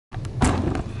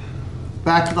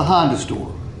Back to the Honda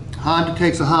store. Honda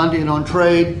takes a Honda in on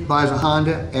trade, buys a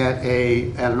Honda at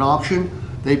an auction.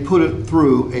 They put it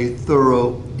through a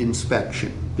thorough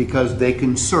inspection because they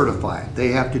can certify it. They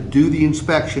have to do the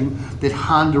inspection that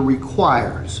Honda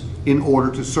requires in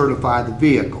order to certify the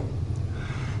vehicle.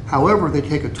 However, they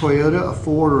take a Toyota, a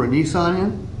Ford, or a Nissan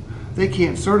in, they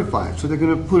can't certify it, so they're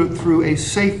going to put it through a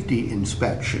safety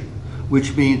inspection,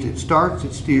 which means it starts,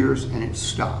 it steers, and it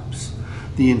stops.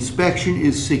 The inspection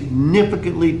is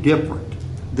significantly different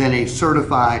than a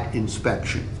certified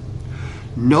inspection.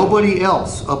 Nobody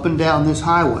else up and down this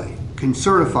highway can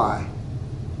certify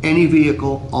any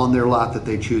vehicle on their lot that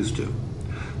they choose to.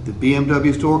 The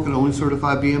BMW store can only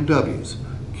certify BMWs.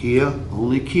 Kia,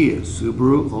 only Kias.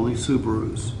 Subaru, only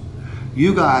Subarus.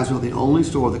 You guys are the only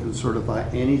store that can certify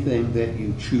anything that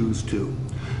you choose to.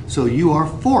 So you are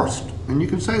forced, and you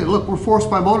can say that, look, we're forced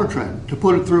by MotorTrend to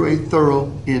put it through a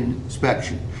thorough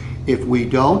inspection. If we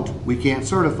don't, we can't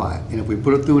certify it. And if we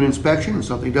put it through an inspection and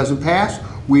something doesn't pass,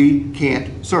 we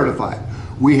can't certify it.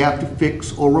 We have to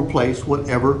fix or replace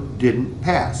whatever didn't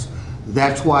pass.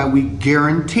 That's why we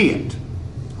guarantee it,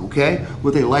 okay,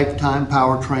 with a lifetime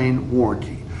powertrain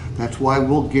warranty. That's why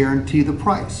we'll guarantee the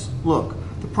price. Look,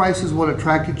 the price is what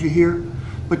attracted you here,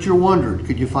 but you're wondering,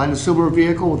 could you find a similar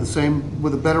vehicle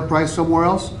with a better price somewhere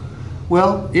else?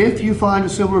 Well, if you find a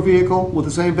similar vehicle with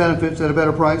the same benefits at a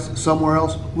better price somewhere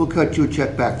else, we'll cut you a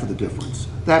check back for the difference.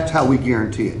 That's how we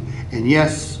guarantee it. And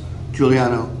yes,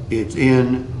 Giuliano, it's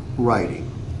in writing.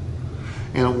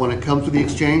 And when it comes to the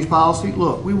exchange policy,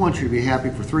 look, we want you to be happy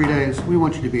for 3 days. We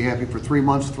want you to be happy for 3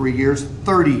 months, 3 years,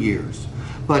 30 years.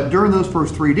 But during those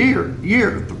first 3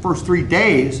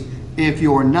 days, if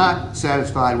you're not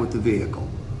satisfied with the vehicle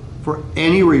for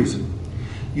any reason,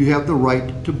 you have the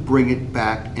right to bring it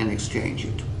back and exchange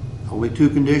it. Only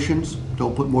 2 conditions: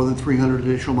 don't put more than 300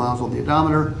 additional miles on the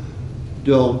odometer,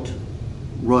 don't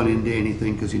run into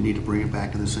anything because you need to bring it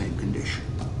back in the same condition.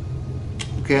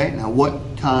 Okay, now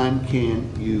what time can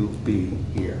you be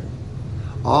here?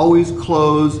 Always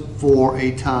close for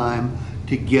a time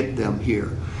to get them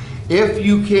here. If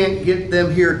you can't get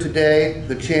them here today,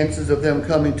 the chances of them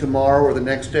coming tomorrow or the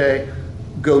next day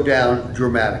go down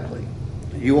dramatically.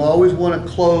 You always want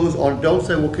to close on, don't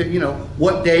say, well, you know,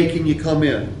 what day can you come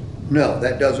in? No,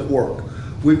 that doesn't work.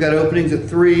 We've got openings at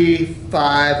 3,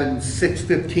 5, and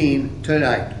 6:15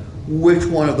 tonight. Which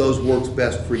one of those works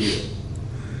best for you?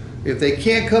 If they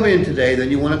can't come in today,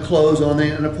 then you want to close on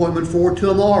an appointment for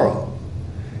tomorrow.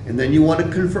 And then you want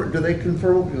to confirm, do they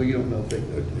confirm? You don't know if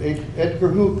they, Edgar,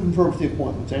 who confirms the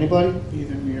appointments? Anybody?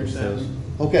 Either me or Sam.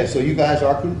 Okay, so you guys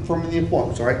are confirming the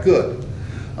appointments. All right, good.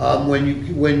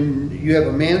 When you have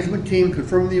a management team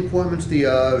confirming the appointments,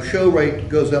 the show rate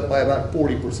goes up by about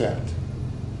 40%.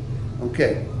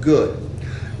 Okay, good.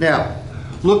 Now,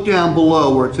 look down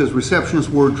below where it says receptionist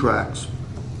word tracks.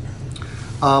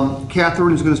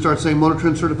 Catherine is going to start saying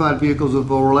MotorTrend Certified Vehicles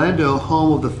of Orlando,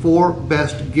 home of the 4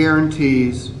 best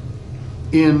guarantees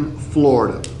in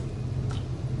Florida.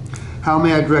 How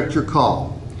may I direct your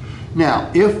call? Now,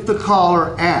 if the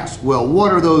caller asks, well,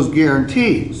 what are those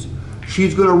guarantees?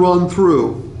 She's going to run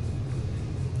through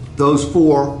those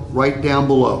 4 right down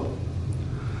below.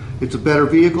 It's a better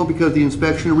vehicle because of the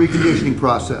inspection and reconditioning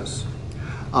process.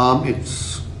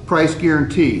 It's price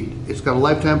guaranteed. It's got a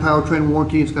lifetime powertrain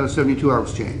warranty. It's got a 72-hour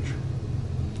exchange.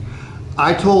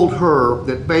 I told her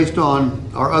that based on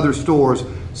our other stores,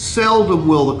 seldom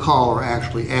will the caller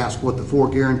actually ask what the 4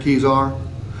 guarantees are.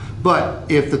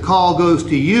 But if the call goes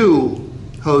to you,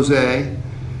 Jose,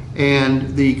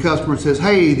 and the customer says,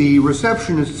 hey, the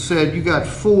receptionist said you got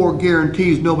 4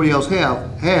 guarantees nobody else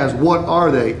has, what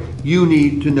are they? You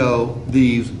need to know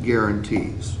these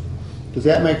guarantees. Does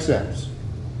that make sense?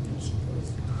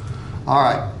 All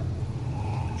right.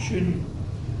 Shouldn't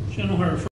her